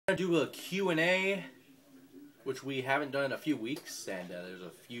Do a Q&A, which we haven't done in a few weeks, and there's a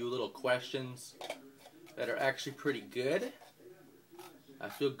few little questions that are actually pretty good. I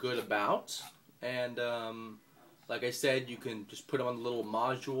feel good about, and like I said, you can just put them on the little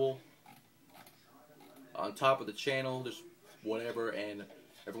module on top of the channel, just whatever, and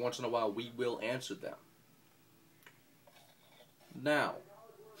every once in a while we will answer them. Now,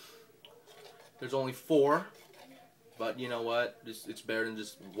 there's only 4. But you know what? It's better than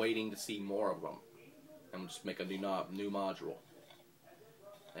just waiting to see more of them. And we'll just make a new module.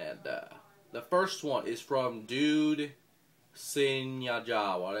 And the first one is from Dude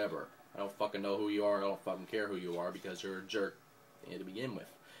Sinyaja, whatever. I don't fucking know who you are. I don't fucking care who you are because you're a jerk to begin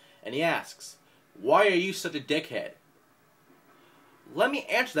with. And he asks, "Why are you such a dickhead?" Let me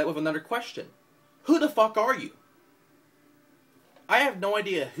answer that with another question. Who the fuck are you? I have no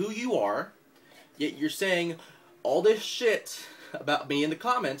idea who you are, yet you're saying all this shit about me in the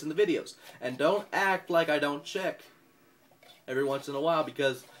comments in the videos. And don't act like I don't check every once in a while,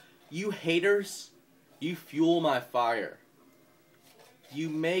 because you haters, you fuel my fire. You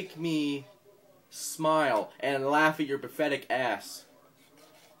make me smile and laugh at your pathetic ass.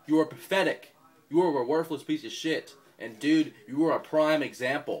 You are pathetic. You are a worthless piece of shit. And dude, you are a prime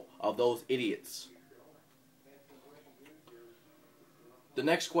example of those idiots. The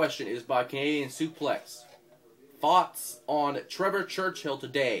next question is by Canadian Suplex. Thoughts on Trevor Churchill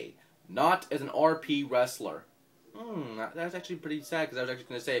today, not as an RP wrestler? That's actually pretty sad, because I was actually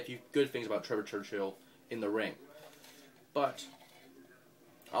going to say a few good things about Trevor Churchill in the ring. But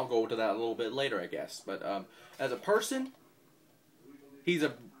I'll go into that a little bit later, I guess. But as a person, he's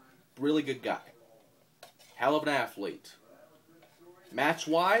a really good guy. Hell of an athlete.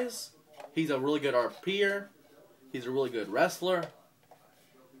 Match-wise, he's a really good RPer. He's a really good wrestler.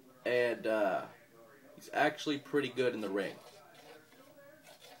 And he's actually pretty good in the ring.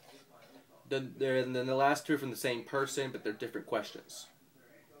 And then the last 2 are from the same person, but they're different questions.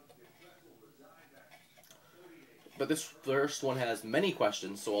 But this first one has many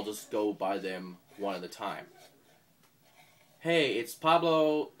questions, so I'll just go by them one at a time. Hey, it's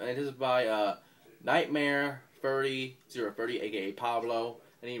Pablo, and this is by Nightmare 30030, aka Pablo,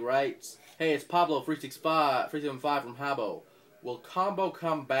 and he writes, "Hey, it's Pablo 375 from Habbo. Will Combo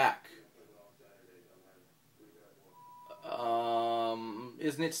come back?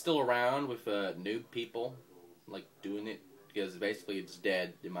 Isn't it still around with noob people like doing it? Because basically it's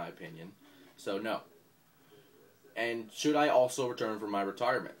dead, in my opinion. So no. And should I also return from my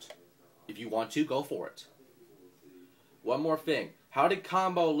retirement? If you want to, go for it. One more thing. How did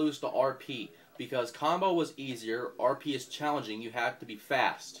Combo lose to RP? Because Combo was easier, RP is challenging, you have to be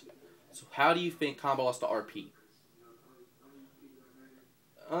fast. So how do you think Combo lost to RP?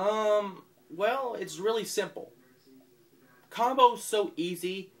 Well, it's really simple. Combo's so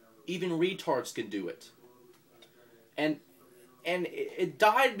easy, even retards can do it. And it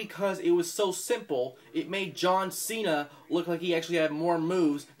died because it was so simple, it made John Cena look like he actually had more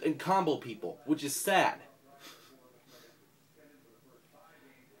moves than Combo people, which is sad.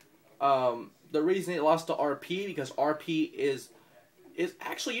 The reason it lost to RP, because RP is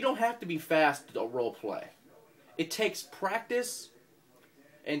actually, you don't have to be fast to roleplay. It takes practice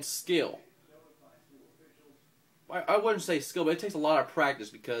and skill. I wouldn't say skill, but it takes a lot of practice,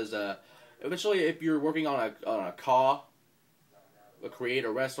 because eventually, if you're working on a CAW, a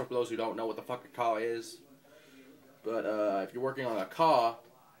creator wrestler, for those who don't know what the fuck a CAW is, but if you're working on a CAW,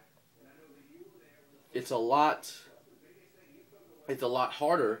 it's a lot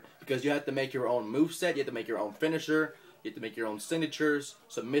harder, because you have to make your own moveset, you have to make your own finisher, you have to make your own signatures,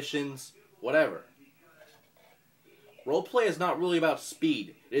 submissions, whatever. Roleplay is not really about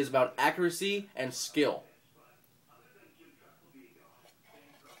speed. It is about accuracy and skill.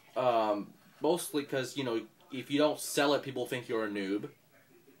 Mostly because, you know, if you don't sell it, people think you're a noob.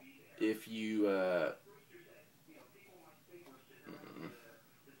 If you,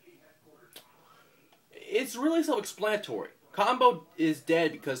 it's really self-explanatory. Combo is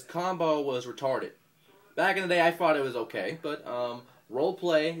dead because Combo was retarded. Back in the day, I thought it was okay, but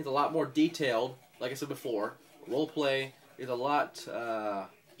roleplay is a lot more detailed, like I said before. Roleplay is a lot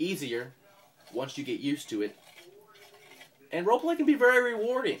easier once you get used to it. And roleplay can be very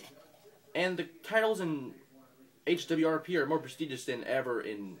rewarding. And the titles in HWRP are more prestigious than ever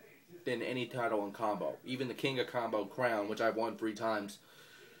than any title in Combo. Even the King of Combo crown, which I've won 3 times.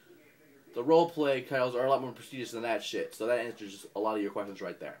 The roleplay titles are a lot more prestigious than that shit. So that answers a lot of your questions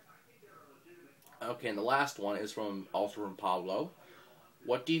right there. Okay, and the last one is also from Pablo.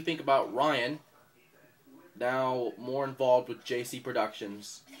 What do you think about Ryan, now more involved with JC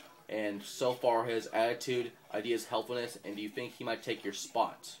Productions, and so far his attitude, ideas, helpfulness, and do you think he might take your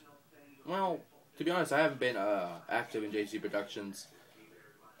spot? Well, to be honest, I haven't been active in JC Productions.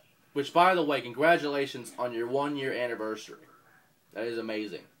 Which, by the way, congratulations on your 1-year anniversary. That is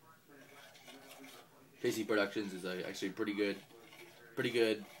amazing. JC Productions is actually pretty good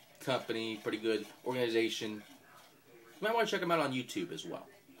company, pretty good organization. You might want to check them out on YouTube as well.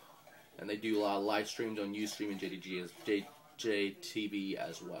 And they do a lot of live streams on Ustream and JTV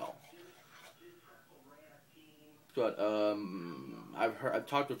as well. But I've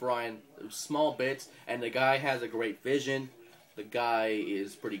talked with Ryan small bits, and the guy has a great vision. The guy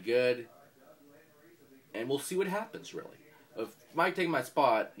is pretty good, and we'll see what happens. Really, if Mike taking my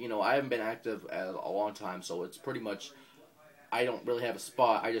spot, I haven't been active at a long time, so it's pretty much I don't really have a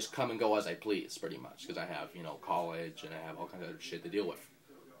spot. I just come and go as I please, pretty much, because I have college and I have all kinds of other shit to deal with.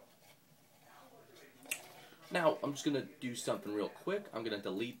 Now I'm just gonna do something real quick. I'm gonna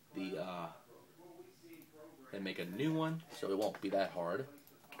delete the and make a new one, so it won't be that hard.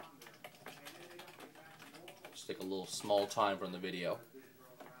 Just take a little small time from the video.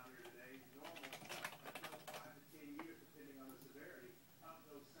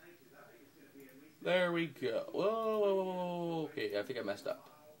 There we go. Whoa, okay, I think I messed up.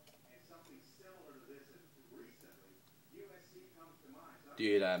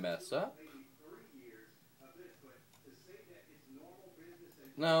 Did I mess up?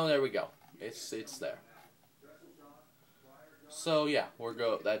 No, there we go. It's there. So yeah,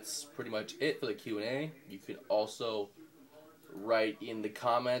 that's pretty much it for the Q&A. You can also write in the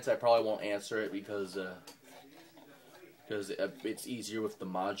comments. I probably won't answer it because it's easier with the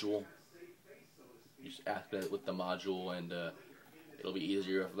module. You just ask it with the module, and it'll be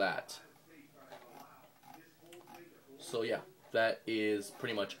easier with that. So yeah, that is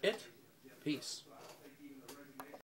pretty much it. Peace.